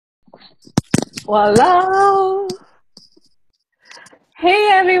Voila! Hey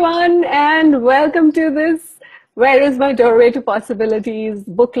everyone, and welcome to this Where is My Doorway to Possibilities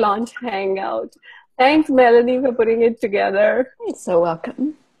book launch hangout. Thanks, Melanie, for putting it together. You're so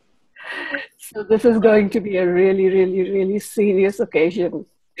welcome. So, this is going to be a really, really, really serious occasion.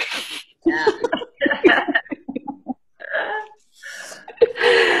 Yeah.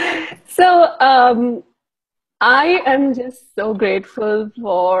 So, I am just so grateful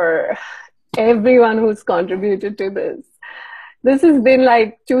for everyone who's contributed to this. This has been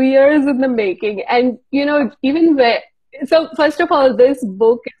like 2 years in the making. And, even so first of all, this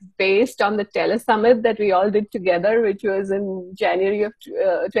book is based on the telesummit that we all did together, which was in January of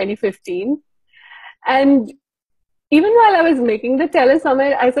 2015. And even while I was making the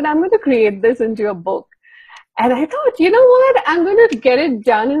telesummit, I said, I'm going to create this into a book. And I thought, you know what? I'm going to get it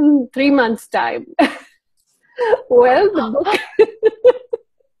done in 3 months' time. Well,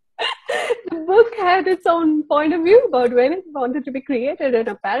 the book had its own point of view about when it wanted to be created, and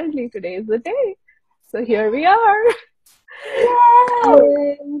apparently today is the day. So here we are.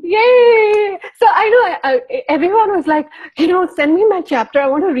 Yay! Yay! So I know everyone was like, send me my chapter. I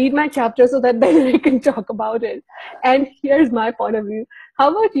want to read my chapter so that then we can talk about it. And here's my point of view.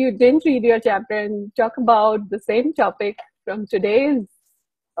 How about you didn't read your chapter and talk about the same topic from today's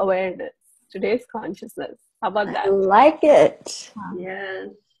awareness, today's consciousness? How about that? I like it. Yes.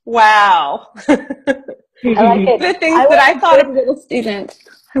 Wow. I like it. The things that I thought of, little student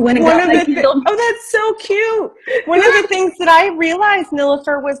who went and one got of my the Kindle. oh, that's so cute. One of the things that I realized,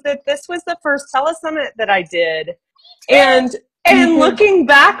 Nilofer, was that this was the first telesummit that I did. And looking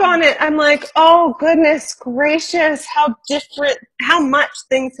back on it, I'm like, oh goodness gracious, how much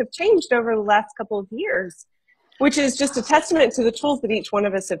things have changed over the last couple of years, which is just a testament to the tools that each one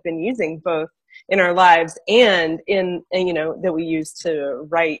of us have been using, both in our lives and that we use to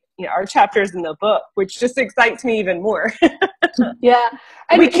write our chapters in the book, which just excites me even more. Yeah,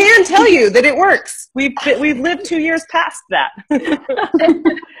 and we can tell you that it works. We've lived 2 years past that.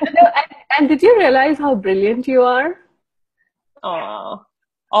 and did you realize how brilliant you are? Aw,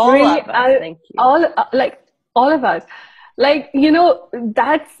 all Really, of us. Thank you. All of us.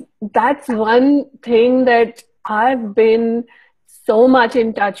 That's one thing that I've been so much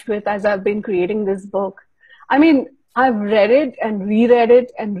in touch with as I've been creating this book. I mean, I've read it and reread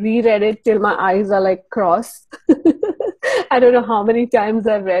it and reread it till my eyes are like crossed. I don't know how many times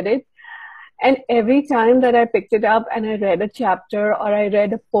I've read it. And every time that I picked it up and I read a chapter or I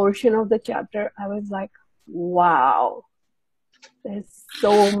read a portion of the chapter, I was like, wow, there's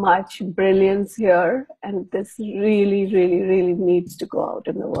so much brilliance here. And this really, really, really needs to go out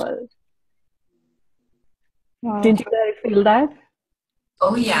in the world. Wow. Didn't you guys feel that?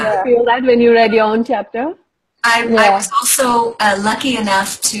 Oh, yeah. Did you feel that when you read your own chapter? I was also lucky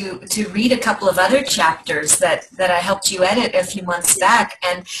enough to read a couple of other chapters that I helped you edit a few months back.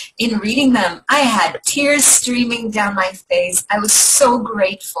 And in reading them, I had tears streaming down my face. I was so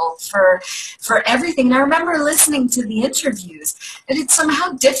grateful for everything. And I remember listening to the interviews. And it's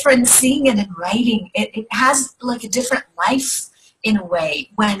somehow different seeing it in writing. It has like a different life in a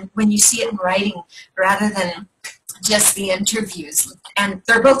way when you see it in writing rather than just the interviews. And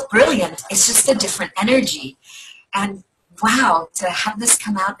they're both brilliant. It's just a different energy. And wow, to have this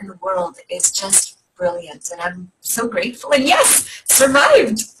come out in the world is just brilliant. And I'm so grateful. And yes,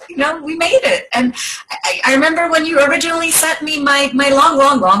 survived. We made it. And I remember when you originally sent me my long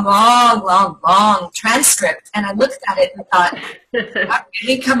transcript. And I looked at it and thought, that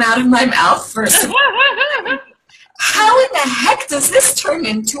really come out of my mouth first. How in the heck does this turn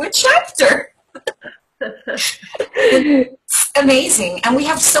into a chapter? It's amazing. And we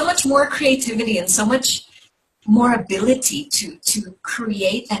have so much more creativity and so much more ability to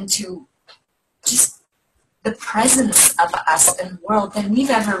create and to just the presence of us in the world than we've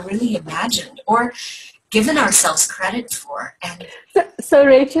ever really imagined or given ourselves credit for. And so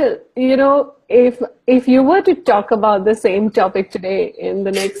Rachel, if you were to talk about the same topic today in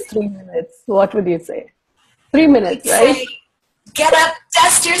the next 3 minutes, what would you say? 3 minutes, right? Say, get up,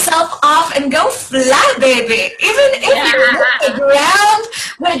 dust yourself off, and go fly, baby. Even if you're on the ground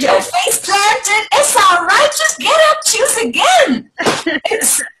with your face planted, it's all right. Just get up, choose again.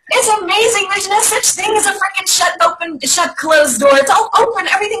 It's amazing. There's no such thing as a freaking shut closed door. It's all open.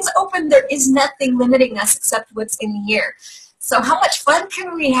 Everything's open. There is nothing limiting us except what's in here. So how much fun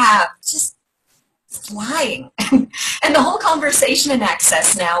can we have? Just flying. And the whole conversation in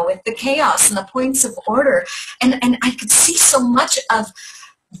Access now with the chaos and the points of order, and I could see so much of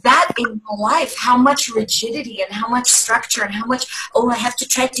that in my life, how much rigidity and how much structure and how much, I have to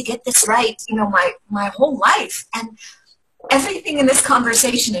try to get this right, my whole life. And everything in this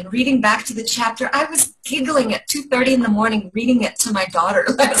conversation and reading back to the chapter, I was giggling at 2:30 in the morning, reading it to my daughter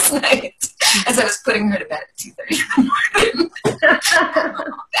last night as I was putting her to bed at 2:30 in the morning.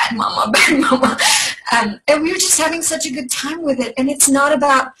 Bad mama, bad mama. And we were just having such a good time with it. And it's not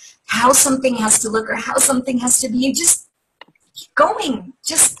about how something has to look or how something has to be. You just keep going.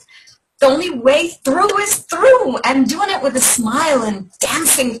 Just the only way through is through, and doing it with a smile and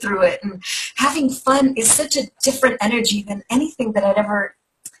dancing through it and having fun is such a different energy than anything that I'd ever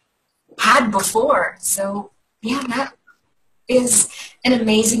had before. So yeah, that is an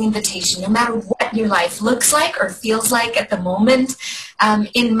amazing invitation, no matter what your life looks like or feels like at the moment.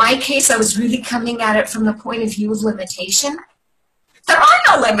 In my case, I was really coming at it from the point of view of limitation. There are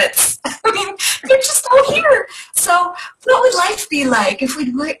no limits. I mean, they're just all here. So what would life be like if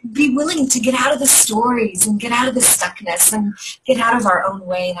we'd be willing to get out of the stories and get out of the stuckness and get out of our own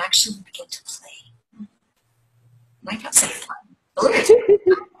way and actually begin to play? Might have some fun.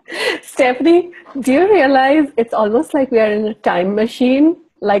 Stephanie, do you realize it's almost like we are in a time machine,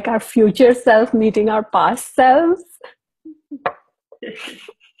 like our future self meeting our past selves?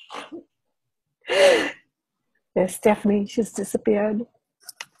 Yes, Stephanie, she's disappeared.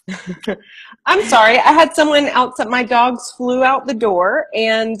 I'm sorry. I had someone outside. My dogs flew out the door,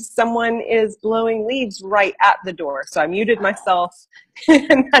 and someone is blowing leaves right at the door. So I muted myself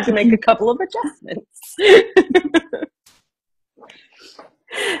and had to make a couple of adjustments.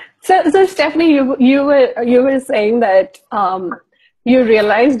 So Stephanie, you were saying that you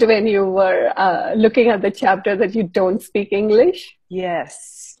realized when you were looking at the chapter that you don't speak English.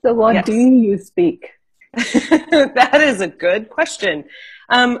 Yes. So what do you speak? That is a good question.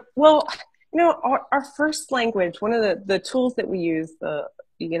 Well, our first language, one of the tools that we use,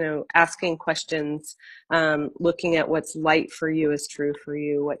 asking questions, looking at what's light for you is true for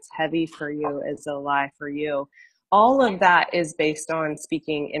you, what's heavy for you is a lie for you. All of that is based on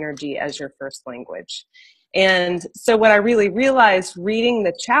speaking energy as your first language. And so what I really realized reading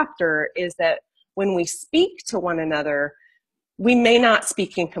the chapter is that when we speak to one another, we may not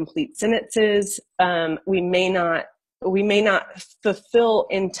speak in complete sentences. We may not fulfill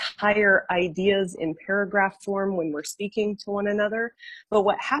entire ideas in paragraph form when we're speaking to one another. But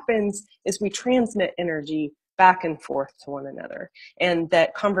what happens is we transmit energy back and forth to one another. And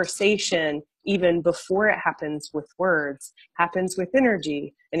that conversation, even before it happens with words, happens with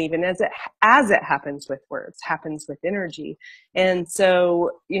energy. And even as it happens with words, happens with energy. And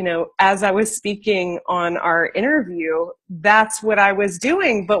so, as I was speaking on our interview, that's what I was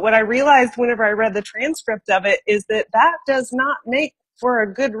doing. But what I realized whenever I read the transcript of it is that does not make for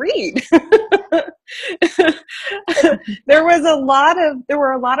a good read. There were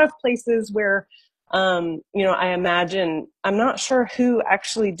a lot of places where I imagine, I'm not sure who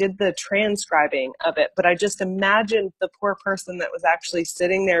actually did the transcribing of it, but I just imagined the poor person that was actually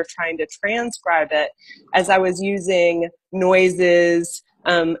sitting there trying to transcribe it as I was using noises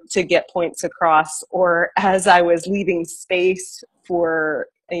to get points across, or as I was leaving space for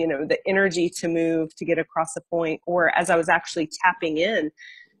the energy to move to get across a point, or as I was actually tapping in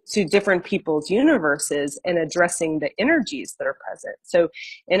to different people's universes and addressing the energies that are present. So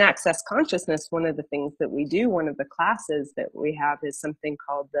in Access Consciousness, one of the things that we do, one of the classes that we have is something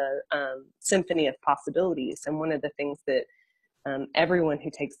called the Symphony of Possibilities. And one of the things that everyone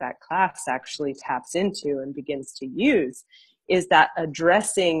who takes that class actually taps into and begins to use is that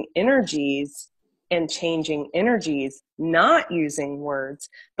addressing energies and changing energies, not using words,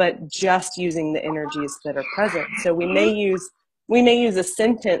 but just using the energies that are present. So we may use a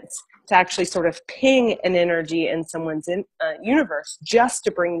sentence to actually sort of ping an energy in someone's universe just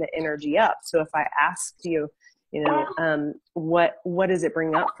to bring the energy up. So if I asked you, what does it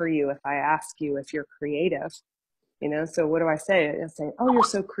bring up for you if I ask you if you're creative? So what do I say? I say, oh, you're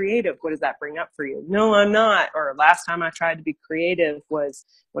so creative. What does that bring up for you? No, I'm not. Or last time I tried to be creative was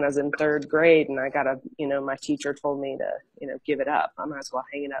when I was in third grade and I got my teacher told me to, give it up. I might as well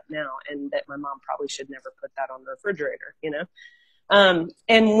hang it up now. And that my mom probably should never put that on the refrigerator,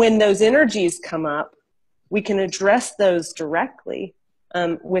 And when those energies come up, we can address those directly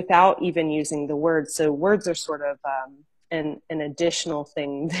without even using the words. So words are sort of an additional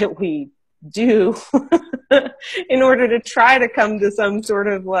thing that we do in order to try to come to some sort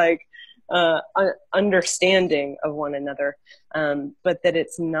of understanding of one another, but that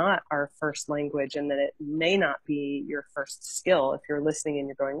it's not our first language and that it may not be your first skill. If you're listening and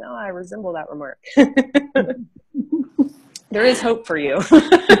you're going, oh, I resemble that remark. There is hope for you.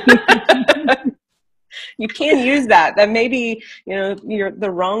 You can use that. That maybe,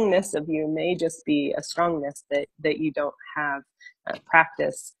 the wrongness of you may just be a strongness that you don't have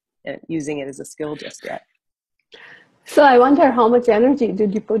practice using it as a skill just yet. So I wonder how much energy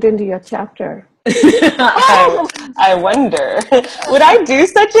did you put into your chapter? I wonder. Would I do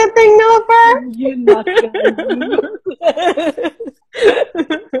such a thing, You're not gonna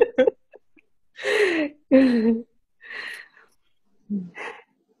do.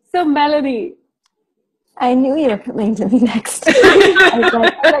 So Melanie, I knew you were coming to me next. I was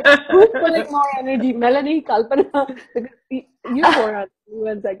like, who's putting more energy, Melanie, Kalpana? Because you four are the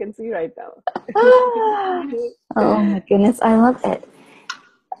ones I can see right now. Oh my goodness, I love it.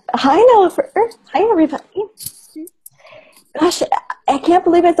 Hi, Nilofer. Hi, everybody. Gosh, I can't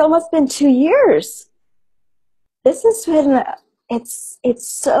believe it's almost been 2 years. This has been, it's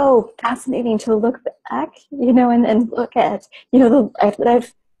so fascinating to look back, and look at, the life that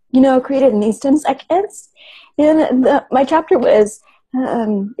I've, created in these 10 seconds. And my chapter was,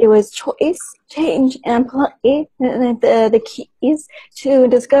 it was choice, change, and play, and the keys to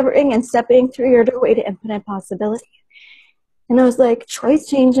discovering and stepping through your doorway to infinite possibility. And I was like, choice,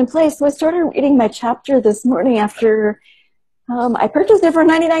 change, and play. So I started reading my chapter this morning after I purchased it for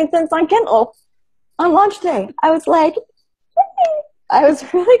 99 cents on Kindle on launch day. I was like, yay! I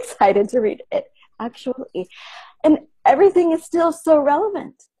was really excited to read it, actually. And everything is still so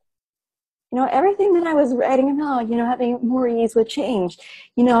relevant. Everything that I was writing about, having more ease with change,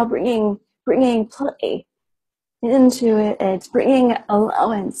 bringing play into it. It's bringing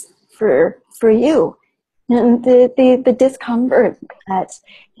allowance for you. And the discomfort that,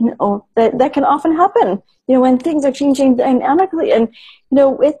 that can often happen, when things are changing dynamically. And,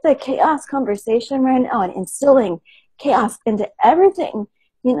 with the chaos conversation right now and instilling chaos into everything,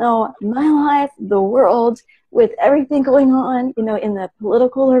 my life, the world, with everything going on, in the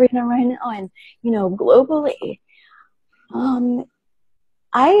political arena right now and, globally,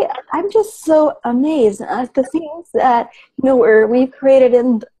 I'm just so amazed at the things that, where we've created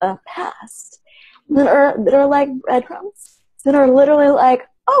in the past that are like breadcrumbs, that are literally like,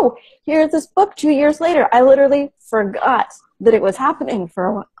 oh, here's this book 2 years later. I literally forgot that it was happening for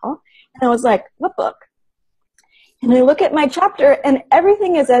a while. And I was like, what book? And I look at my chapter and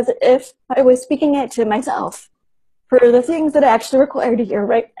everything is as if I was speaking it to myself for the things that I actually require to hear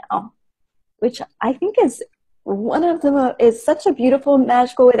right now, which I think is one of the is such a beautiful,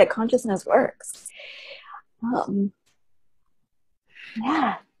 magical way that consciousness works.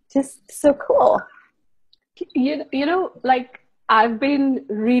 Yeah, just so cool. Like I've been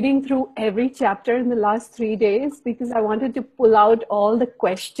reading through every chapter in the last 3 days because I wanted to pull out all the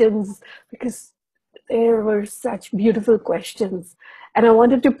questions because there were such beautiful questions. And I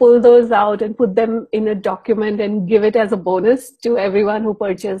wanted to pull those out and put them in a document and give it as a bonus to everyone who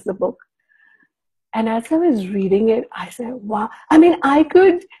purchased the book. And as I was reading it, I said, wow. I mean, I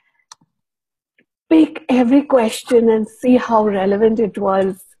could pick every question and see how relevant it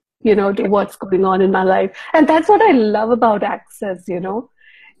was, to what's going on in my life. And that's what I love about Access,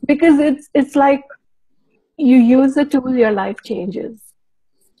 because it's like you use the tool, your life changes.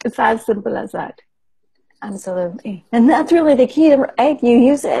 It's as simple as that. Absolutely. And that's really the key, right? You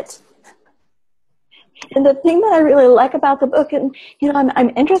use it. And the thing that I really like about the book, and, I'm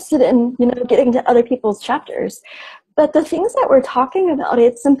interested in, getting to other people's chapters, but the things that we're talking about,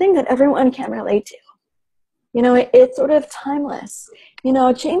 it's something that everyone can relate to. It's sort of timeless.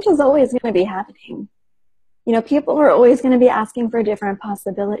 Change is always going to be happening. People are always going to be asking for different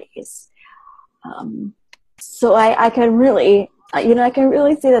possibilities. So I can really, I can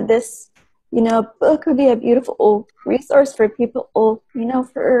really see that this, book would be a beautiful resource for people, for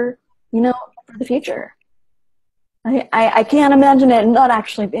the future. I can't imagine it not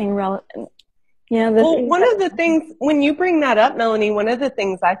actually being relevant. Well, one of the things, when you bring that up, Melanie, one of the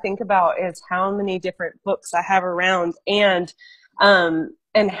things I think about is how many different books I have around and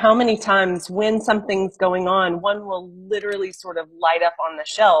how many times when something's going on, one will literally sort of light up on the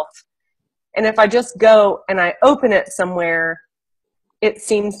shelf. And if I just go and I open it somewhere, it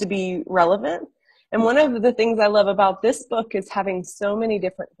seems to be relevant. And one of the things I love about this book is having so many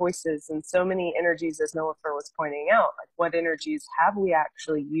different voices and so many energies, as Nilofer was pointing out. Like, what energies have we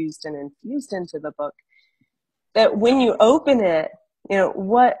actually used and infused into the book? That when you open it,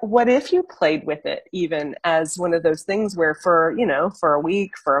 what if you played with it even as one of those things where for a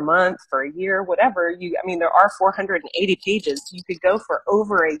week, for a month, for a year, whatever, there are 480 pages. You could go for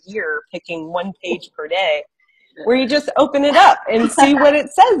over a year picking one page per day, where you just open it up and see what it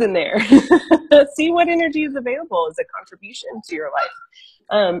says in there. See what energy is available as a contribution to your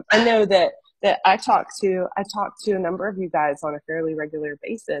life. I know that I talk to a number of you guys on a fairly regular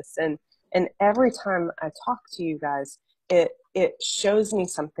basis, and every time I talk to you guys, it shows me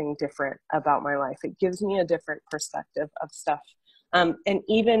something different about my life. It gives me a different perspective of stuff And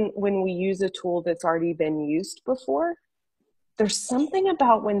even when we use a tool that's already been used before, there's something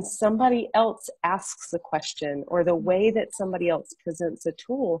about when somebody else asks a question or the way that somebody else presents a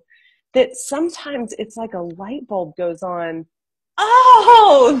tool that sometimes it's like a light bulb goes on.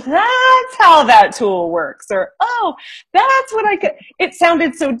 Oh, that's how that tool works. Or, oh, that's what I could. It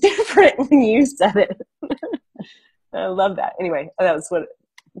sounded so different when you said it. I love that. Anyway, that was what.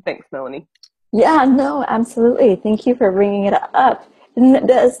 Thanks, Melanie. Yeah, no, absolutely. Thank you for bringing it up. And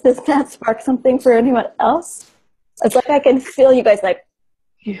does that spark something for anyone else? It's like I can feel you guys like.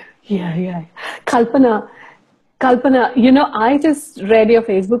 Yeah. Kalpana, I just read your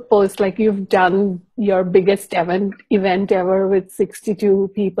Facebook post, like you've done your biggest event ever with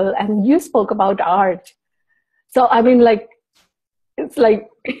 62 people, and you spoke about art. So, I mean, like, it's like,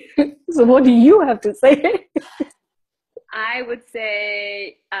 so what do you have to say? I would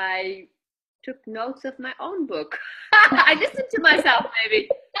say I took notes of my own book. I listened to myself, maybe.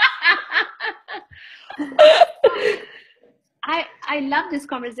 I love this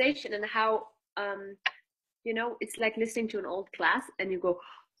conversation and how, it's like listening to an old class and you go,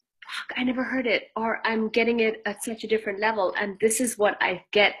 fuck, I never heard it, or I'm getting it at such a different level. And this is what I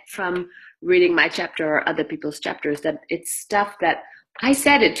get from reading my chapter or other people's chapters, that it's stuff that I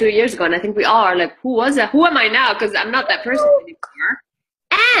said it 2 years ago, and I think we all are like, who was that? Who am I now? Because I'm not that person anymore.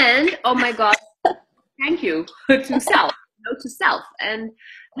 And, oh my God, thank you to self, to self. And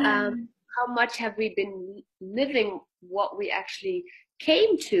how much have we been living what we actually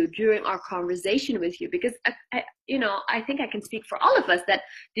came to during our conversation with you? Because I think I can speak for all of us that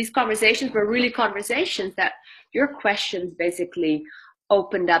these conversations were really conversations that your questions basically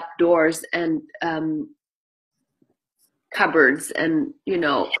opened up doors and cupboards and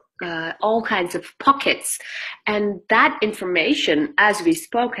all kinds of pockets, and that information, as we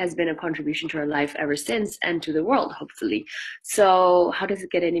spoke, has been a contribution to our life ever since, and to the world, hopefully. So how does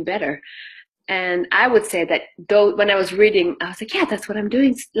it get any better? And I would say that though when I was reading, I was like, yeah, that's what I'm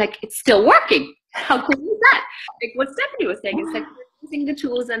doing. Like, it's still working. How cool is that? Like what Stephanie was saying, it's like we're using the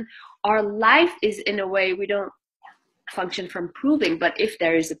tools, and our life is, in a way, we don't function from proving, but if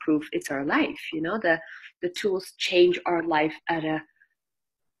there is a proof, it's our life. The tools change our life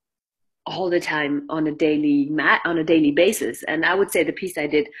all the time on a daily basis. And I would say the piece I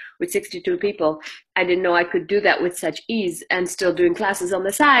did with 62 people, I didn't know I could do that with such ease and still doing classes on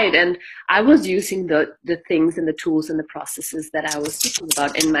the side. And I was using the things and the tools and the processes that I was speaking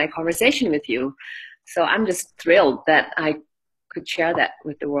about in my conversation with you. So I'm just thrilled that I could share that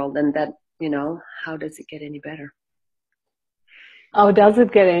with the world, and that, how does it get any better? How does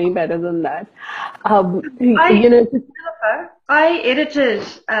it get any better than that? I edited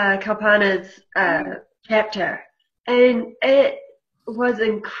Kalpana's chapter, and it was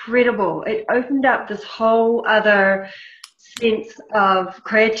incredible. It opened up this whole other sense of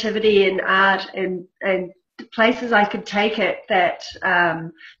creativity and art, and places I could take it that I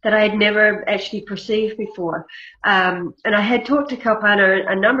had never actually perceived before. And I had talked to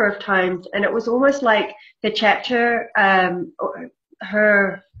Kalpana a number of times, and it was almost like the chapter,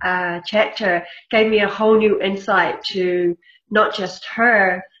 her chapter gave me a whole new insight to not just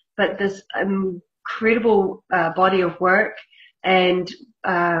her, but this incredible body of work, and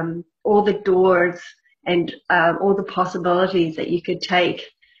all the doors and all the possibilities that you could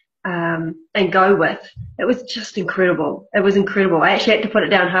take and go with. It was just incredible. It was incredible. I actually had to put it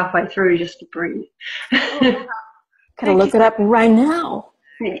down halfway through just to breathe. Gotta look it up right now.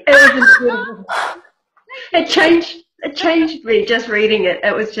 It was incredible. It changed me just reading it.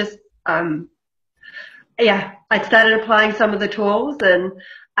 It was just, I started applying some of the tools, and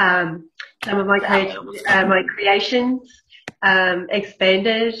some of my creations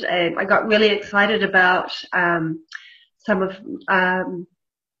expanded, and I got really excited about some of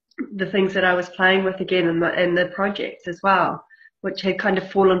the things that I was playing with again in the projects as well, which had kind of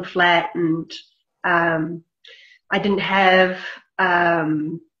fallen flat, and I didn't have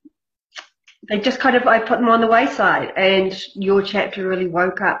they just kind of, I put them on the wayside, and your chapter really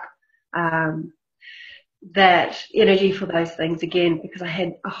woke up that energy for those things again, because I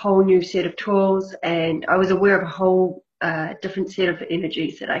had a whole new set of tools, and I was aware of a whole different set of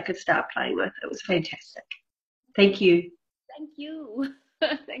energies that I could start playing with. It was fantastic. Thank you. Thank you.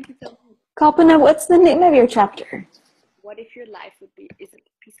 Thank you so much. Kalpana, what's the name of your chapter? What if your life is a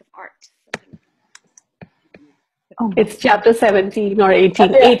piece of art? Oh, it's chapter 17 or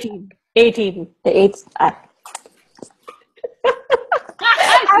 18. 18. The eighth. I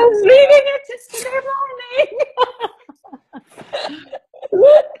was reading it yesterday morning.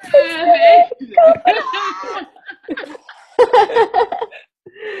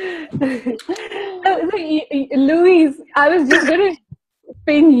 Louise, I was just going to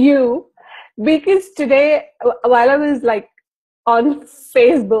in you, because today, while I was like on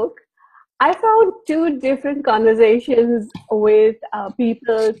Facebook, I found two different conversations with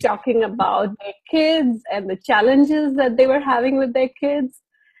people talking about their kids and the challenges that they were having with their kids.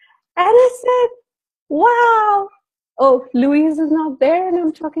 And I said, wow. Oh, Louise is not there and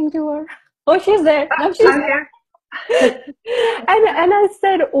I'm talking to her. Oh, she's there. No, she's I'm there. here. And I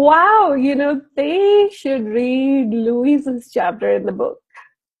said, wow, you know, they should read Louise's chapter in the book.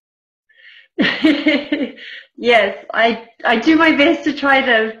 Yes, I do my best to try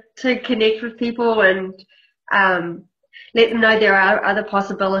to connect with people and let them know there are other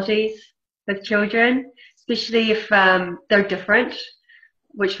possibilities with children, especially if they're different,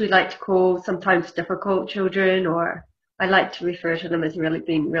 which we like to call sometimes difficult children, or I like to refer to them as really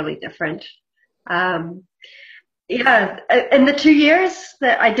being really different. Um, Yeah, in the 2 years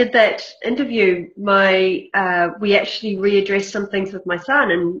that I did that interview, we actually readdressed some things with my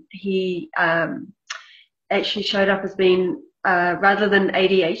son, and he actually showed up as being rather than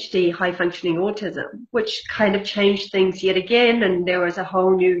ADHD, high functioning autism, which kind of changed things yet again. And there was a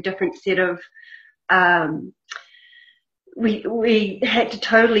whole new different set of we had to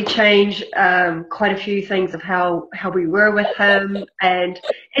totally change quite a few things of how we were with him, and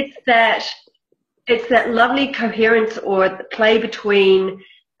it's that lovely coherence or the play between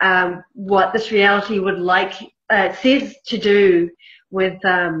what this reality would like says to do with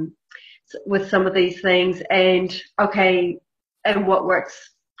some of these things, and and what works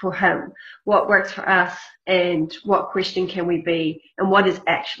for him, what works for us, and what question can we be, and what is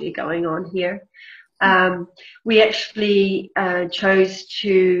actually going on here. We actually chose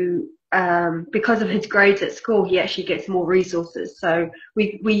to, because of his grades at school, he actually gets more resources. So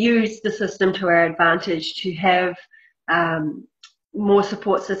we use the system to our advantage to have more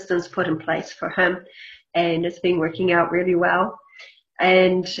support systems put in place for him, and it's been working out really well.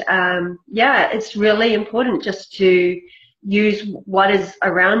 And it's really important just to use what is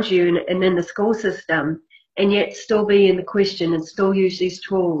around you and in the school system, and yet still be in the question and still use these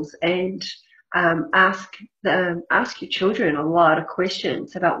tools and ask your children a lot of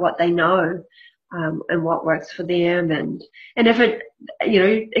questions about what they know and what works for them, and if it,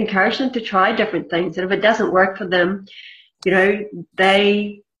 encourage them to try different things, and if it doesn't work for them,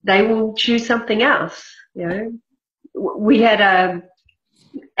 they will choose something else. We had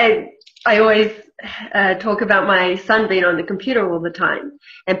and I always talk about my son being on the computer all the time,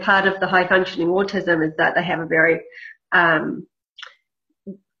 and part of the high functioning autism is that they have a very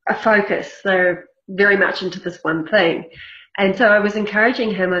a focus. They're very much into this one thing. And so I was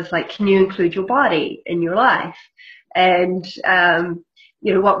encouraging him, I was like, can you include your body in your life? And,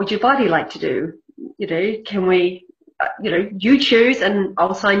 what would your body like to do? Can we, you choose and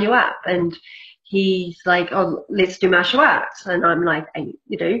I'll sign you up. And he's like, oh, let's do martial arts. And I'm like,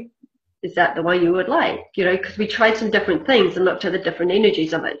 is that the one you would like? Because we tried some different things and looked at the different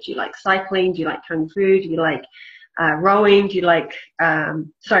energies of it. Do you like cycling? Do you like kung fu? Do you like rowing? Do you like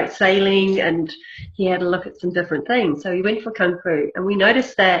sailing? And he had a look at some different things. So he went for kung fu, and we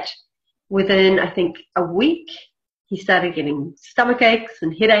noticed that within, I think, a week he started getting stomach aches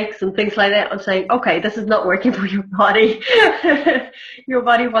and headaches and things like that. I'm saying, okay, this is not working for your body. Your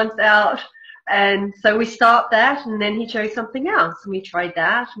body wants out. And so we stopped that, and then he chose something else, and we tried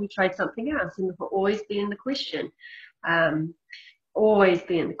that, and we tried something else, and we'll always be in the question. Always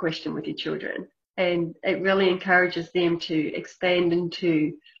be in the question with your children. And it really encourages them to expand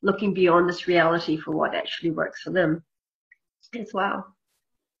into looking beyond this reality for what actually works for them as well.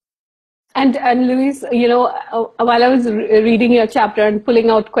 And Louise, while I was reading your chapter and pulling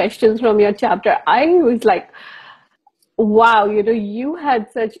out questions from your chapter, I was like, wow, you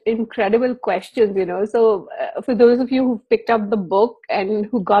had such incredible questions, So for those of you who picked up the book and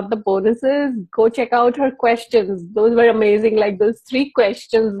who got the bonuses, go check out her questions. Those were amazing, like those 3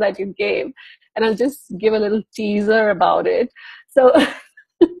 questions that you gave. And I'll just give a little teaser about it. So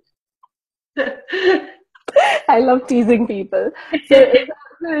I love teasing people. So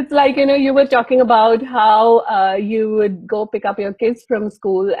it's like, you were talking about how you would go pick up your kids from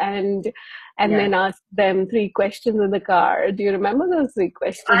school and then ask them 3 questions in the car. Do you remember those 3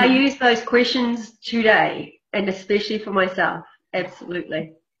 questions? I use those questions today, and especially for myself.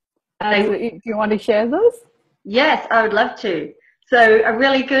 Absolutely. Do you want to share those? Yes, I would love to. So a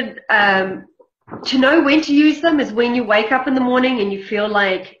really good, to know when to use them is when you wake up in the morning and you feel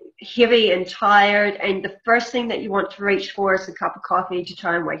like heavy and tired, and the first thing that you want to reach for is a cup of coffee to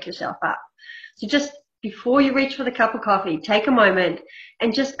try and wake yourself up. So just before you reach for the cup of coffee, take a moment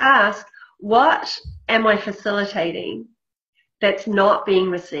and just ask, what am I facilitating that's not being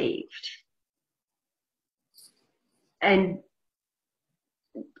received? And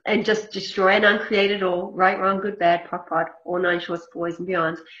and just destroy and uncreate it all, right, wrong, good, bad, pot, pot, all nine shorts, boys and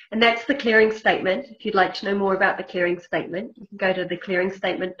beyonds. And that's the clearing statement. If you'd like to know more about the clearing statement, you can go to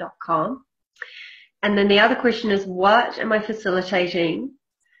theclearingstatement.com. And then the other question is, what am I facilitating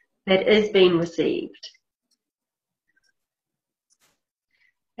that is being received?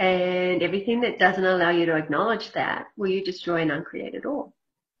 And everything that doesn't allow you to acknowledge that, will you destroy and uncreate it all?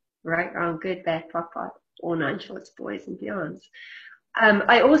 Right, wrong, good, bad, pot, pot, all nine shorts, boys and beyonds.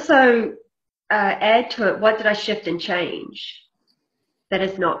 I also add to it, what did I shift and change that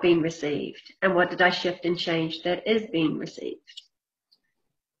is not being received? And what did I shift and change that is being received?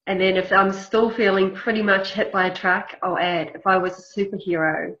 And then if I'm still feeling pretty much hit by a truck, I'll add, if I was a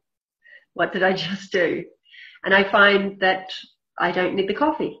superhero, what did I just do? And I find that I don't need the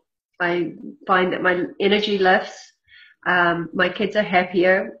coffee. I find that my energy lifts. My kids are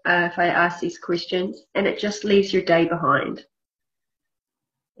happier if I ask these questions, and it just leaves your day behind.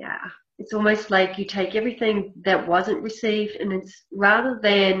 Yeah, it's almost like you take everything that wasn't received, and it's rather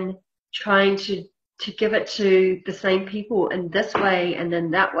than trying to give it to the same people in this way and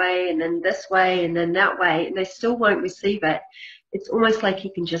then that way and then this way and then that way, and they still won't receive it. It's almost like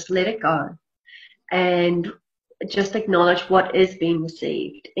you can just let it go and just acknowledge what is being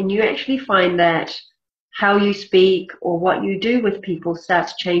received. And you actually find that how you speak or what you do with people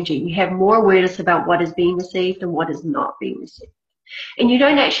starts changing. You have more awareness about what is being received and what is not being received. And you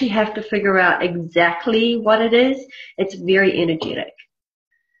don't actually have to figure out exactly what it is. It's very energetic.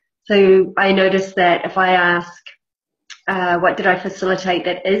 So I noticed that if I ask, what did I facilitate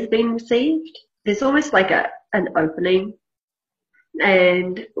that is being received, there's almost like an opening.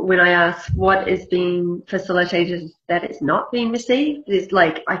 And when I ask what is being facilitated that is not being received, there's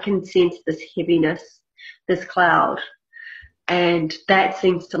like, I can sense this heaviness, this cloud, and that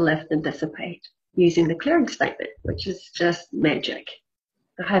seems to lift and dissipate using the clearing statement, which is just magic.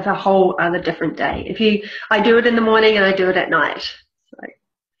 I have a whole other different day. I do it in the morning and I do it at night, so,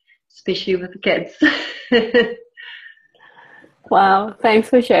 especially with the kids. Wow, thanks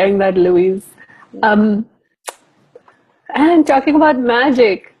for sharing that, Louise. And talking about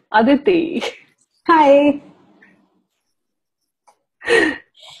magic, Aditi. Hi.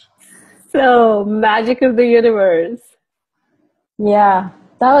 So, magic of the universe. Yeah,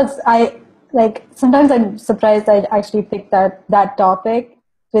 sometimes I'm surprised I actually picked that topic,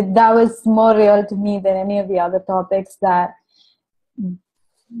 but that was more real to me than any of the other topics that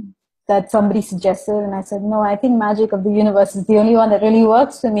somebody suggested. And I said, no, I think magic of the universe is the only one that really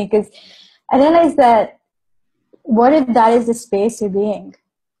works for me, because I realized that what if that is the space you're being?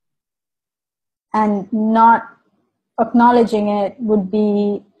 And not acknowledging it would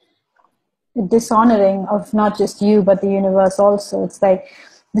be dishonoring of not just you, but the universe also. It's like,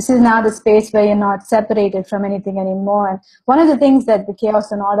 this is now the space where you're not separated from anything anymore. And one of the things that the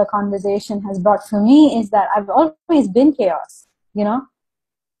chaos and order conversation has brought for me is that I've always been chaos,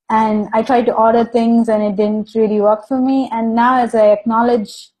 and I tried to order things and it didn't really work for me. And now as I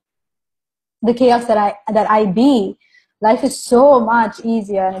acknowledge the chaos that I be, life is so much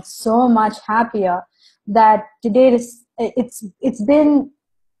easier and it's so much happier that today it's been,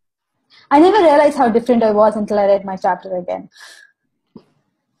 I never realized how different I was until I read my chapter again.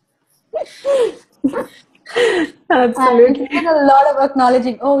 Absolutely. And it's been a lot of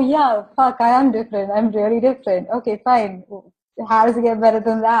acknowledging, oh yeah, fuck, I am different. I'm really different. Okay, fine. How does it get better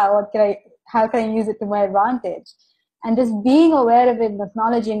than that? How can I use it to my advantage? And just being aware of it and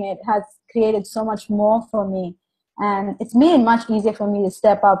acknowledging it has created so much more for me. And it's made it much easier for me to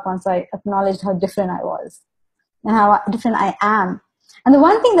step up once I acknowledged how different I was and how different I am. And the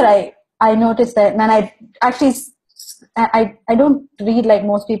one thing that I noticed that, man, I don't read like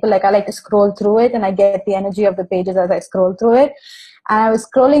most people. Like, I like to scroll through it and I get the energy of the pages as I scroll through it. And I was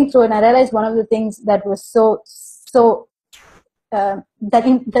scrolling through it and I realized one of the things that was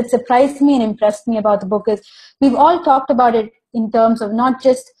that surprised me and impressed me about the book is we've all talked about it in terms of not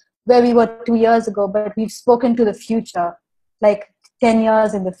just where we were 2 years ago, but we've spoken to the future, like 10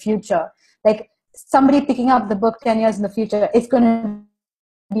 years in the future. Like, somebody picking up the book 10 years in the future, it's going to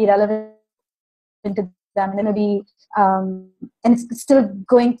be relevant to them, going to be, and it's still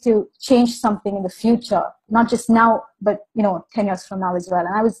going to change something in the future, not just now, but 10 years from now as well.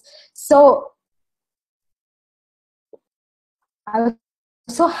 And I was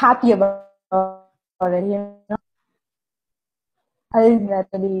so happy about it. I think that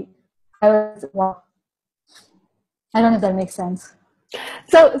really, wow. I don't know if that makes sense.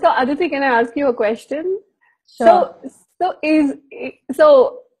 So Aditi, can I ask you a question? Sure. So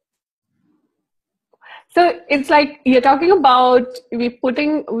it's like you're talking about we put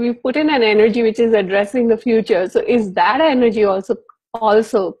in an energy which is addressing the future. So is that energy also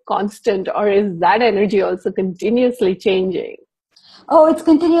also constant, or is that energy also continuously changing? Oh, it's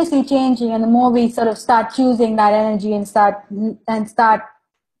continuously changing, and the more we sort of start choosing that energy and start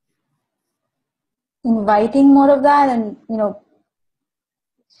inviting more of that, and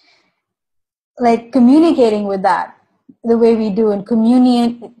like communicating with that the way we do, and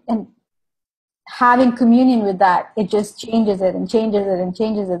communion and having communion with that, it just changes it and changes it and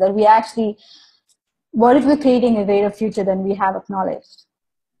changes it. That we actually, what if we're creating a greater future than we have acknowledged?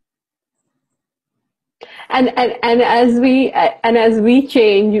 And as we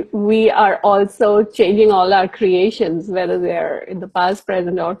change, we are also changing all our creations, whether they're in the past,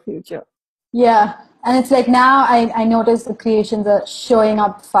 present, or future. Yeah, and it's like now I notice the creations are showing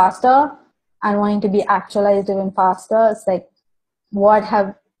up faster and wanting to be actualized even faster. It's like, what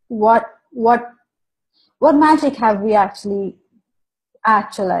magic have we actually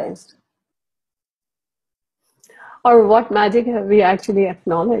actualized? Or what magic have we actually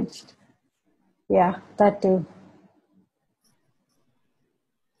acknowledged? Yeah, that too.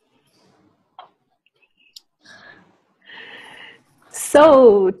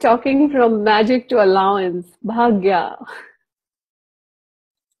 So, talking from magic to allowance, Bhagya.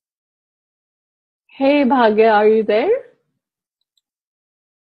 Hey, Bhagya, are you there?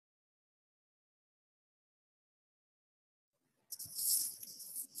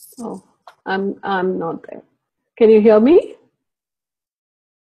 Oh, I'm not there. Can you hear me?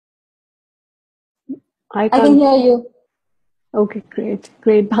 I I can can't. hear you. Okay, great,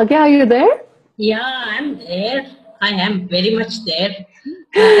 great. Bhagya, are you there? Yeah, I'm there. I am very much there.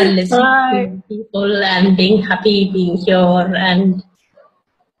 Listening Hi. to people and being happy being here,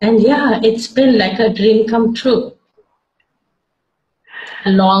 and yeah, it's been like a dream come true.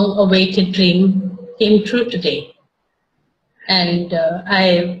 A long-awaited dream came true today, and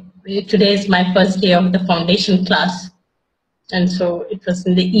today is my first day of the foundation class, and so it was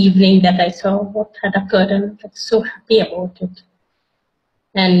in the evening that I saw what had occurred, and I was so happy about it.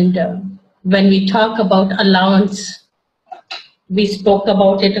 And when we talk about allowance, we spoke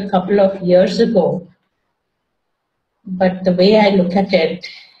about it a couple of years ago, but the way I look at it,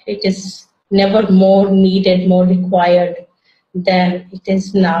 it is never more needed, more required than it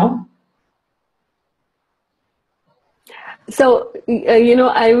is now. So,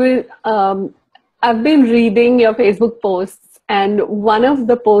 I've been reading your Facebook posts, and one of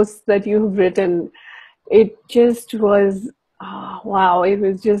the posts that you've written, it just was, wow, it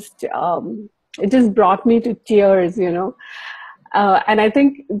just brought me to tears, and I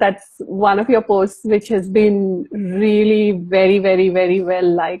think that's one of your posts which has been really very, very, very well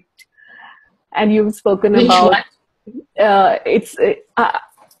liked. And you've spoken Which about one? uh, it's uh,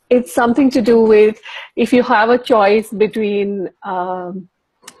 it's something to do with if you have a choice between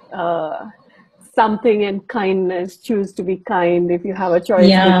something and kindness, choose to be kind. If you have a choice between,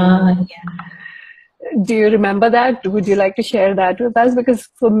 Yeah, do you remember that? Would you like to share that with us? Because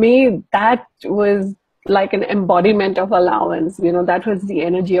for me, that was like an embodiment of allowance. That was the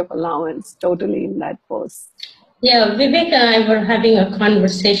energy of allowance totally in that post. yeah. Vivek and I were having a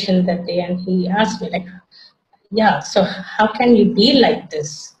conversation that day, and he asked me, like, yeah, so how can you be like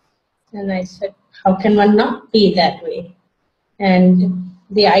this? And I said, how can one not be that way? And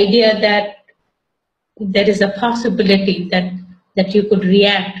the idea that there is a possibility that you could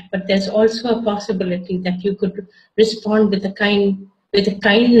react, but there's also a possibility that you could respond with a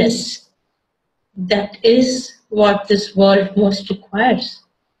kindness. That is what this world most requires.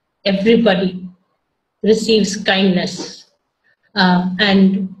 Everybody receives kindness,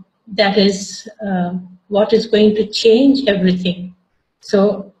 and that is what is going to change everything.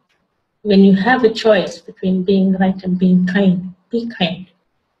 So when you have a choice between being right and being kind, be kind.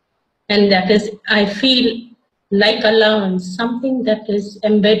 And that is, I feel, like allowance, something that is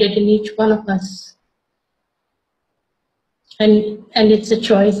embedded in each one of us. And it's a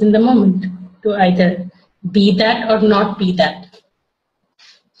choice in the moment to either be that or not be that.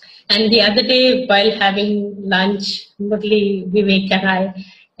 And the other day, while having lunch, Murli, Vivek and I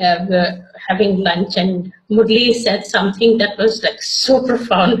were having lunch, and Murli said something that was like so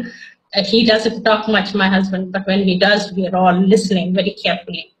profound. He doesn't talk much, my husband, but when he does, we are all listening very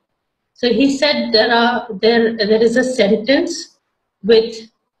carefully. So he said there is a sentence with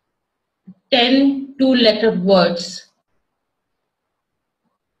 10 two-letter words.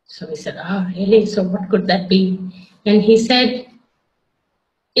 So we said, really? So what could that be? And he said,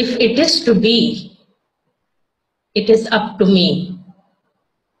 if it is to be, it is up to me.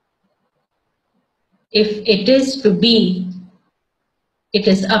 If it is to be, it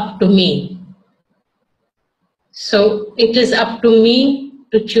is up to me. So it is up to me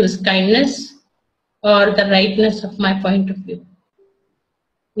to choose kindness or the rightness of my point of view.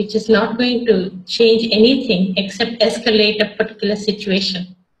 which is not going to change anything except escalate a particular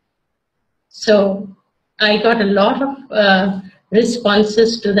situation. So I got a lot of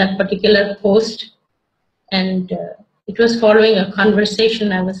responses to that particular post, and it was following a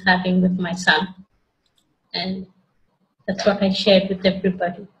conversation I was having with my son. And that's what I shared with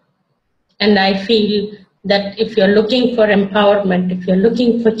everybody. And I feel that if you're looking for empowerment, if you're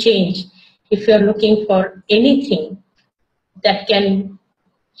looking for change, if you're looking for anything that can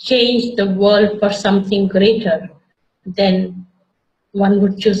change the world for something greater, then one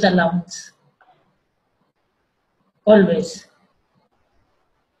would choose Allowance. Always.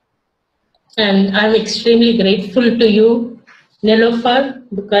 And I'm extremely grateful to you, Nilofer,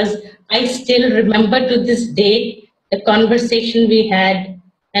 because I still remember to this day the conversation we had,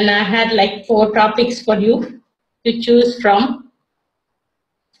 and I had like 4 topics for you to choose from.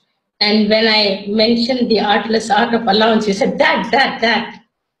 And when I mentioned the artless art of allowance, you said that.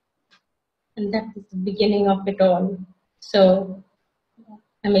 And that is the beginning of it all. So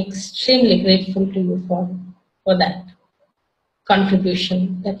I'm extremely grateful to you for that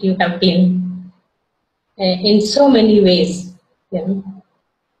contribution that you have been in so many ways. You know,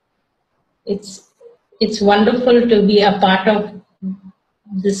 it's wonderful to be a part of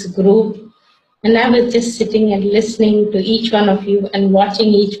this group. And I was just sitting and listening to each one of you and watching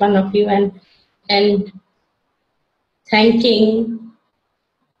each one of you and thanking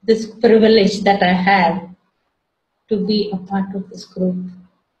this privilege that I have to be a part of this group.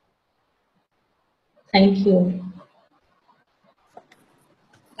 Thank you.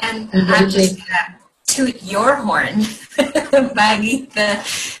 And I'm just gonna toot your horn, Maggie.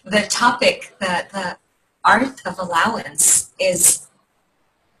 The topic, the art of allowance is.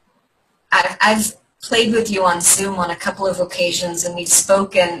 I've played with you on Zoom on a couple of occasions, and we've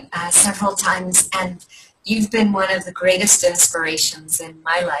spoken several times, and you've been one of the greatest inspirations in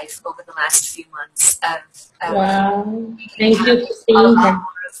my life over the last few months of wow. Thank you for saying that.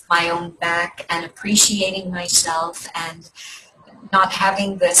 Of my own back and appreciating myself and not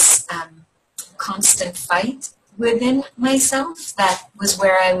having this constant fight within myself. That was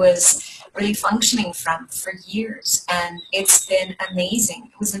where I was really functioning from for years, and it's been amazing.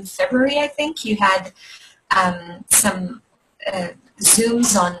 It was in February, I think, you had some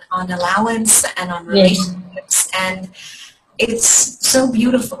Zooms on allowance and on relationships, and it's so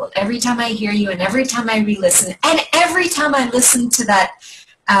beautiful. Every time I hear you and every time I re-listen, and every time I listen to that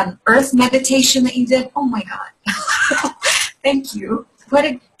earth meditation that you did, oh my God. Thank you. What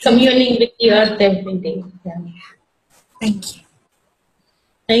a communing with the earth every day. Yeah. Thank you.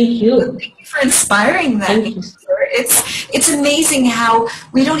 Thank you. Thank you for inspiring that. Thank you. It's amazing how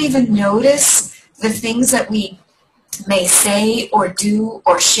we don't even notice the things that we may say or do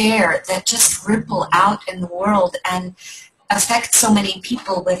or share that just ripple out in the world and affect so many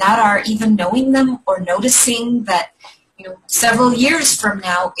people without our even knowing them or noticing that, you know, several years from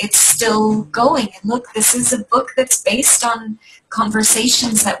now it's still going. And look, this is a book that's based on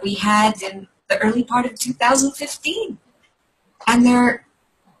conversations that we had in the early part of 2015. And they're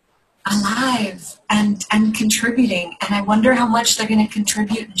alive and contributing, and I wonder how much they're going to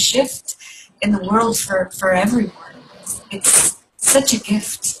contribute and shift in the world for everyone. It's such a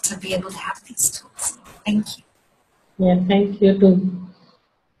gift to be able to have these tools. Thank you. Yeah, thank you too.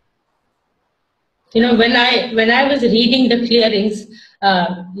 You know, when I was reading the clearings,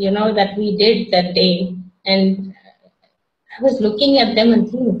 you know, that we did that day, and I was looking at them and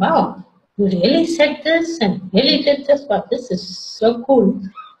thinking, wow, you really said this and really did this. Wow, this is so cool.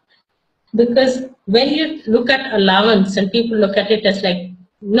 Because when you look at allowance and people look at it as like,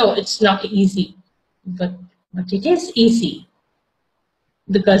 no, it's not easy. But it is easy.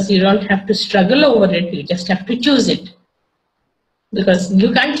 Because you don't have to struggle over it, you just have to choose it. Because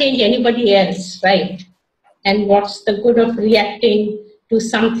you can't change anybody else, right? And what's the good of reacting to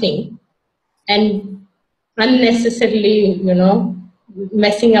something and unnecessarily, you know,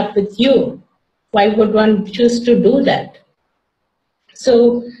 messing up with you? Why would one choose to do that?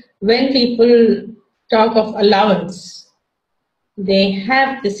 So when people talk of allowance, they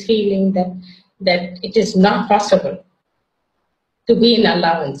have this feeling that it is not possible to be in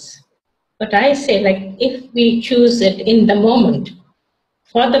allowance. But I say, like, if we choose it in the moment,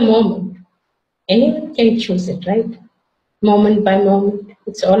 for the moment, anyone can choose it, right? Moment by moment.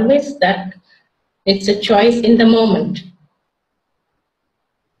 It's always that. It's a choice in the moment.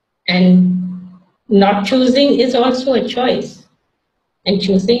 And not choosing is also a choice. And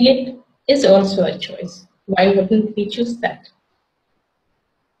choosing it is also a choice. Why wouldn't we choose that?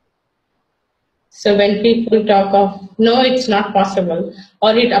 So when people talk of, no, it's not possible,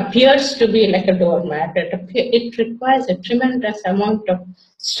 or it appears to be like a doormat, it requires a tremendous amount of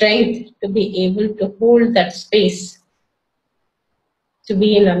strength to be able to hold that space, to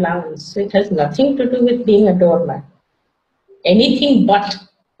be in allowance. So it has nothing to do with being a doormat. Anything but,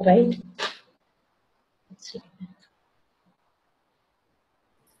 right?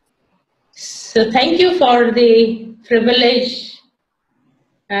 So thank you for the privilege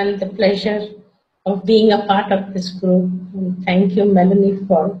and the pleasure of being a part of this group. And thank you, Melanie,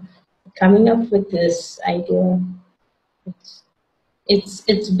 for coming up with this idea.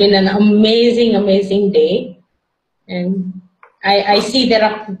 It's been an amazing day, and I see there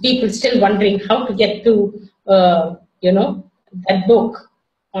are people still wondering how to get to that book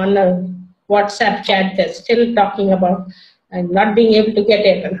on a WhatsApp chat. They're still talking about not being able to get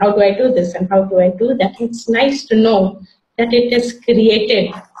it, and how do I do this and how do I do that. It's nice to know that it has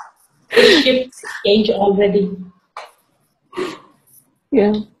created a shift, change already.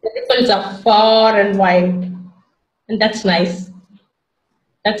 Yeah. The ripples are far and wide, and that's nice.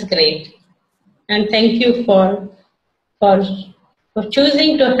 That's great. And thank you for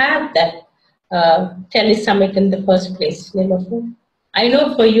choosing to have that telesummit in the first place, Nilofer. I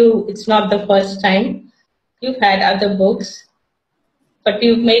know for you it's not the first time. You've had other books, but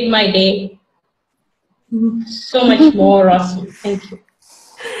you've made my day so much more awesome. Thank you.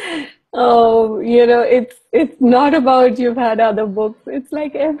 Oh, it's not about you've had other books. It's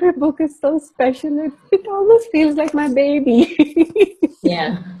like every book is so special. It almost feels like my baby.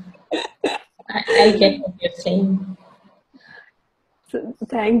 Yeah, I get what you're saying. So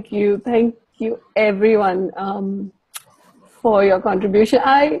thank you everyone for your contribution.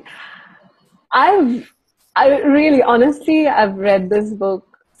 I really, honestly, I've read this book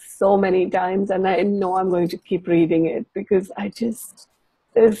so many times, and I know I'm going to keep reading it because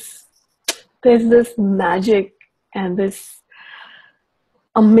there's this magic and this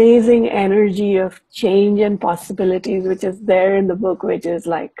amazing energy of change and possibilities which is there in the book, which is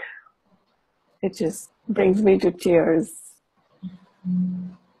like, it just brings me to tears.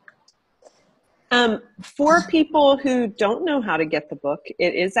 For people who don't know how to get the book,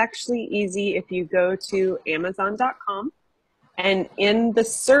 it is actually easy if you go to Amazon.com, and in the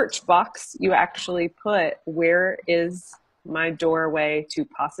search box, you actually put, "Where is my doorway to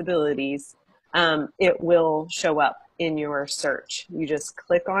possibilities?" It will show up in your search. You just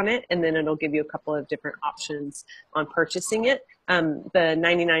click on it, and then it'll give you a couple of different options on purchasing it. The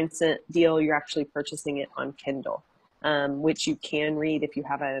 99-cent deal, you're actually purchasing it on Kindle. Which you can read if you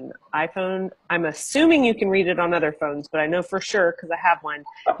have an iPhone. I'm assuming you can read it on other phones, but I know for sure, because I have one,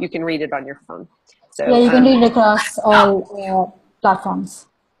 you can read it on your phone. So yeah, you can read it across all platforms.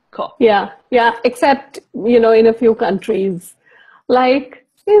 Cool. Yeah, except, in a few countries. Like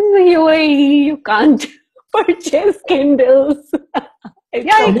in the UAE, you can't purchase Kindles. It's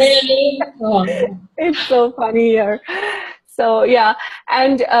so funny here. So, yeah.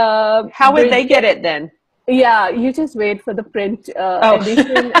 And how would they get it then? Yeah, you just wait for the print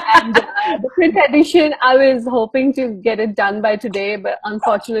edition. And the print edition, I was hoping to get it done by today, but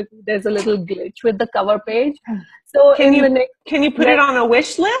unfortunately, there's a little glitch with the cover page. So can you put it on a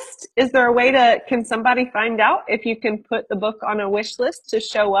wish list? Is there a way can somebody find out if you can put the book on a wish list to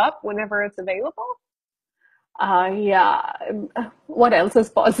show up whenever it's available? Yeah. What else is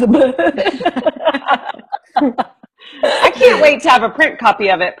possible? I can't wait to have a print copy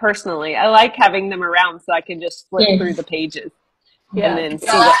of it personally. I like having them around so I can just flip through the pages and then see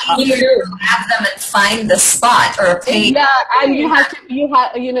what pops. You grab them and find the spot or a page. Yeah, and you have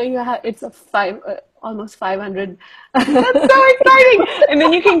it's almost 500. That's so exciting! And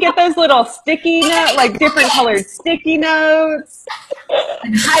then you can get those little sticky notes, like different colored sticky notes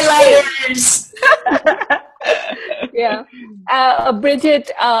and highlighters. Yeah. Bridget,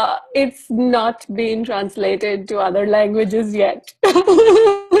 it's not been translated to other languages yet.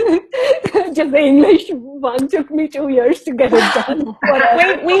 Just the English one took me 2 years to get it done.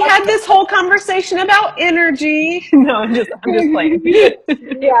 Wait, we had this whole conversation about energy. No, I'm just playing.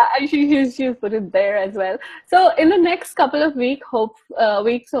 Yeah, she's put it there as well. So in the next couple of weeks,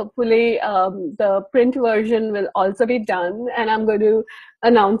 hopefully, the print version will also be done, and I'm going to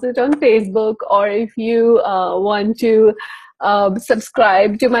announce it on Facebook, or if you want to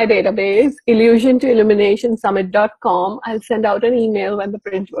subscribe to my database, illusion-to-illumination-summit.com, I'll send out an email when the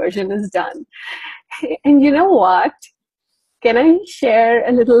print version is done. And you know what? Can I share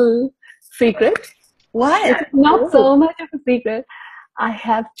a little secret? What? It's not so much of a secret. I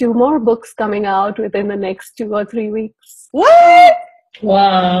have 2 more books coming out within the next 2 or 3 weeks. What?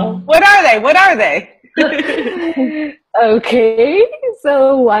 Wow. What are they? Okay,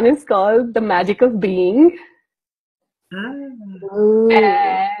 so one is called The Magic of Being,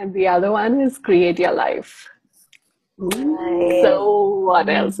 and the other one is Create Your Life. So what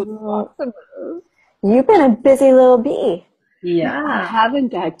else is possible? You've been a busy little bee. I Yeah.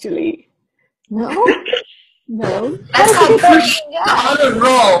 haven't actually. No? No. That's called creating on a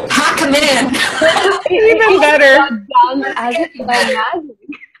roll. Pack them in. Even better. Got done as if by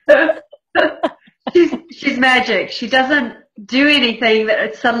magic. She's magic. She doesn't do anything that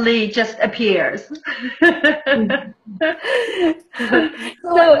it suddenly just appears. I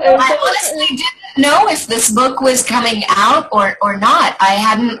honestly didn't know if this book was coming out or not. I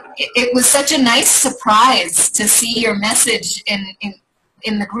hadn't. It was such a nice surprise to see your message in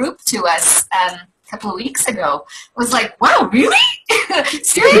the group to us a couple of weeks ago. I was like, wow, really?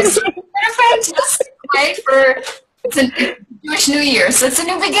 Seriously? What a fantastic way for it's a Jewish New Year, so it's a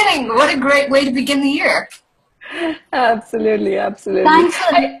new beginning. What a great way to begin the year. Absolutely, absolutely. Thanks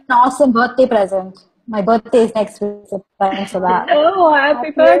for an awesome birthday present. My birthday is next week, so thanks for that. Oh,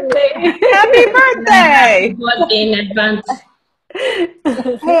 happy birthday! Happy birthday! Birthday in advance.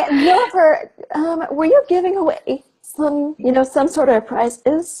 Hey, Nilofer, were you giving away some sort of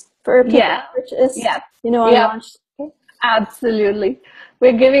prizes for people to purchase? Yeah. On launch? Okay. Absolutely.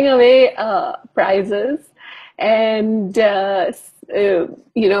 We're giving away prizes, and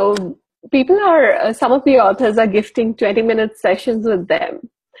people are some of the authors are gifting 20-minute sessions with them.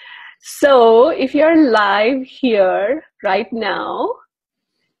 So if you're live here right now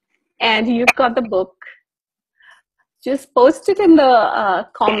and you've got the book, just post it in the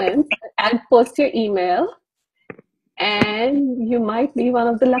comments and post your email, and you might be one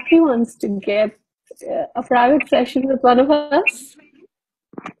of the lucky ones to get a private session with one of us.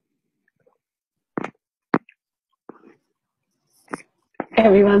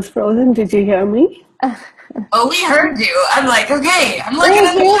 Everyone's frozen. Did you hear me? Oh, we heard you. I'm like, okay, I'm looking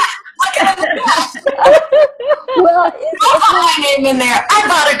at the chat. Well, Don't put my name in there. I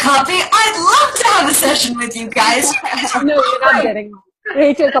bought a copy. I'd love to have a session with you guys. You guys are No, you're not getting one.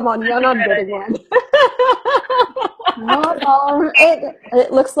 Rachel, come on, you're not getting one. no,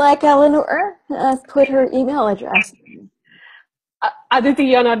 it looks like Eleanor has put her email address. Aditi,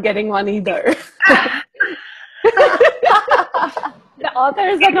 you're not getting one either. The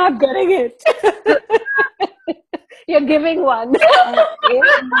authors are not getting it. You're giving one.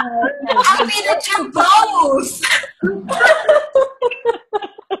 happy to do both.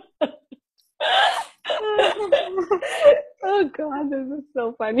 Oh God, this is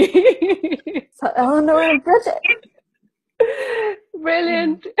so funny. So Eleanor and Bridget.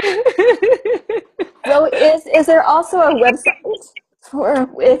 Brilliant. So is there also a website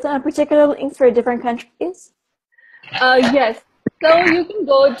with particular links for different countries? Yes. So you can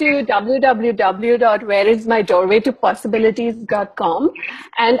go to www.whereismydoorwaytopossibilities.com,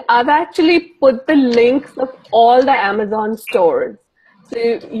 and I've actually put the links of all the Amazon stores. So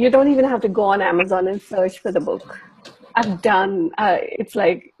you don't even have to go on Amazon and search for the book. I've done, it's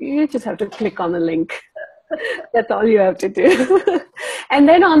like, you just have to click on the link. That's all you have to do. And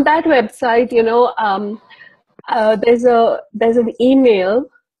then on that website, there's an email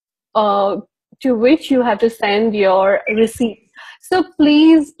to which you have to send your receipt. So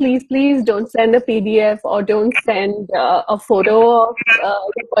please, please, please don't send a PDF or don't send a photo of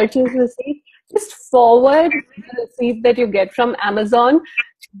the purchase receipt. Just forward the receipt that you get from Amazon to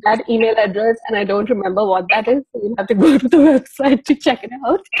that email address, and I don't remember what that is, so you'll have to go to the website to check it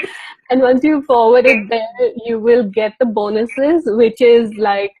out. And once you forward it there, you will get the bonuses, which is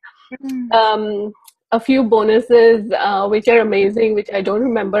like a few bonuses which are amazing, which I don't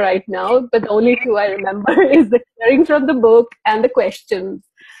remember right now, but the only two I remember is the clearing from the book and the questions.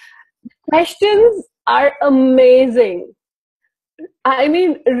 Questions are amazing. I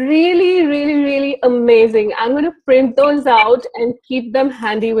mean, really, really, really amazing. I'm going to print those out and keep them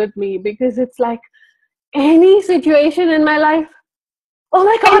handy with me, because it's like any situation in my life. Oh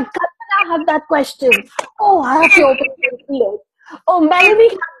my God, I have that question. Oh, I have to open it and see it. Oh, Melanie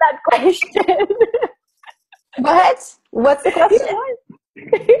had that question. What? What's the question?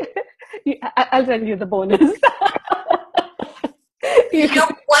 I'll send you the bonus.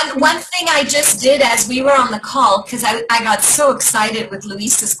 One thing I just did as we were on the call, because I got so excited with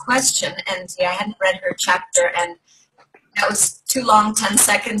Luisa's question, and I hadn't read her chapter, and that was too long 10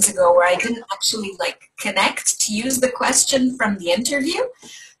 seconds ago, where I didn't actually connect to use the question from the interview.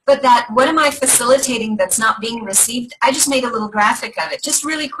 But that, what am I facilitating that's not being received? I just made a little graphic of it, just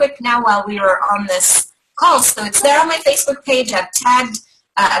really quick now while we were on this call. So it's there on my Facebook page. I've tagged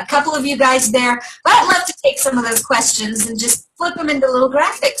a couple of you guys there, but I'd love to take some of those questions and just flip them into little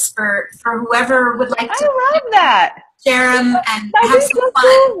graphics for whoever would like to I love that. share them and That'd have be some so fun.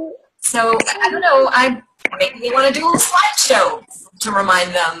 cool. So I don't know, maybe they want to do a little slideshow to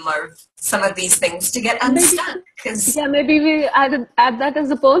remind them of some of these things to get unstuck. Yeah, maybe we add that as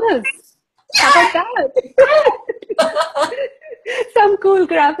a bonus. How about that? Some cool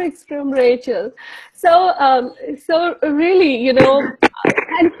graphics from Rachel. So really, you know,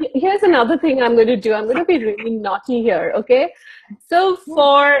 and here's another thing I'm going to do. I'm going to be really naughty here, okay? So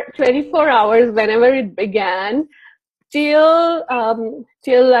for 24 hours, whenever it began, till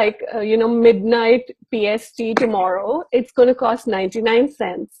like midnight PST tomorrow, it's going to cost 99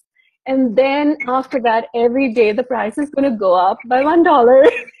 cents. And then after that, every day the price is going to go up by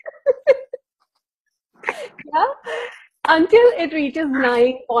 $1. Yeah, until it reaches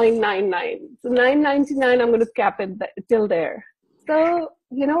 9.99. So 9.99, I'm going to cap it till there. So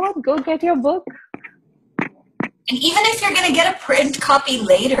you know what? Go get your book. And even if you're going to get a print copy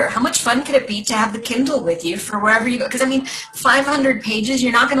later, how much fun could it be to have the Kindle with you for wherever you go? Because, I mean, 500 pages,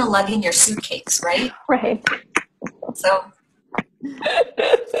 you're not going to lug in your suitcase, right? Right. So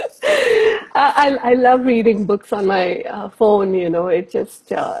I love reading books on my phone. You know, it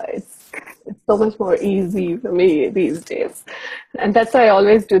just it's so much more easy for me these days, and that's why I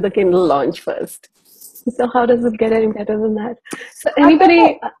always do the Kindle launch first. So how does it get any better than that? So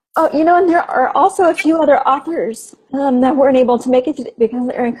anybody? Oh, you know, and there are also a few other authors that weren't able to make it because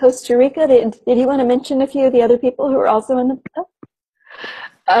they're in Costa Rica. Did you want to mention a few of the other people who are also in the book?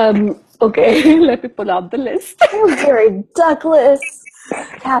 Okay, let me pull out the list. Gary Douglas,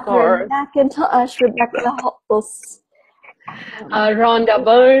 Catherine Or McIntosh, Rebecca Hulse, Rhonda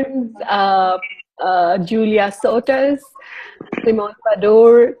Burns, Julia Sotas, Simone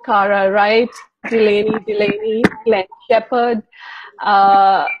Pador, Cara Wright, Delaney, Glenn Shepard,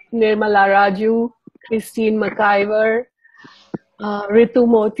 Nirmala Raju, Christine McIver, Ritu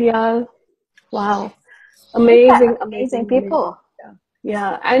Motial. Wow. Amazing people.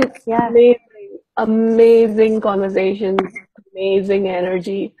 Yeah, and Yeah. amazing conversations, amazing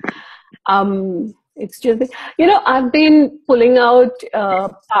energy. It's just, you know, I've been pulling out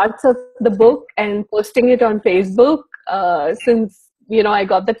parts of the book and posting it on Facebook since, you know, I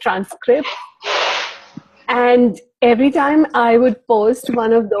got the transcript. And every time I would post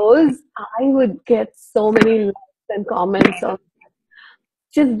one of those, I would get so many likes and comments on.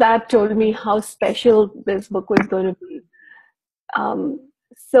 Just that told me how special this book was going to be.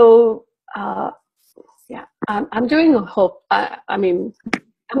 So yeah, I'm doing a hope. I mean,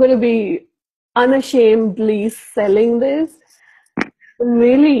 I'm going to be unashamedly selling this.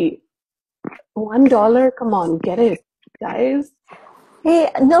 Really, $1. Come on, get it, guys.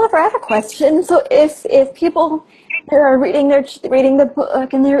 Hey, Nilofer, I have a question. So if people are reading the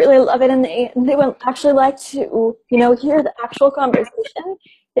book and they really love it and they would actually like to, you know, hear the actual conversation,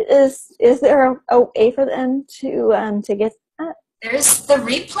 is there a way for them to get that? there's the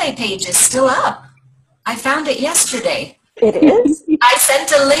replay page is still up. I found it yesterday. It is? I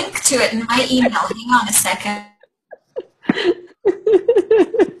sent a link to it in my email. Hang on a second.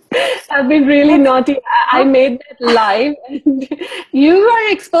 I've been really naughty. I made that live, and you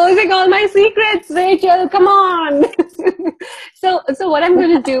are exposing all my secrets, Rachel. Come on. So what I'm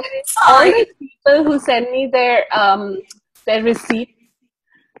going to do is all the people who send me their receipt,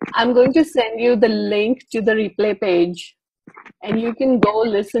 I'm going to send you the link to the replay page, and you can go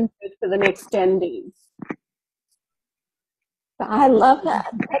listen to it for the next 10 days. I love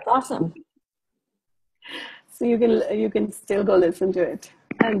that. That's awesome. So you can still go listen to it.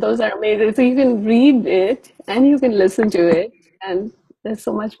 And those are amazing. So you can read it and you can listen to it, and there's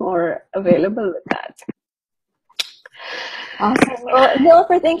so much more available with that. Awesome. Well,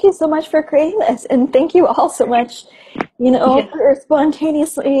 Nilofer, thank you so much for creating this, and thank you all so much, you know, for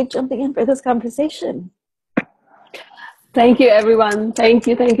spontaneously jumping in for this conversation. Thank you, everyone. Thank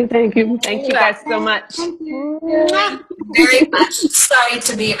you. Thank you guys so much. Very much. Sorry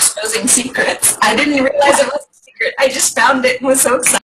to be exposing secrets. I didn't realize it was a secret. I just found it and was so excited.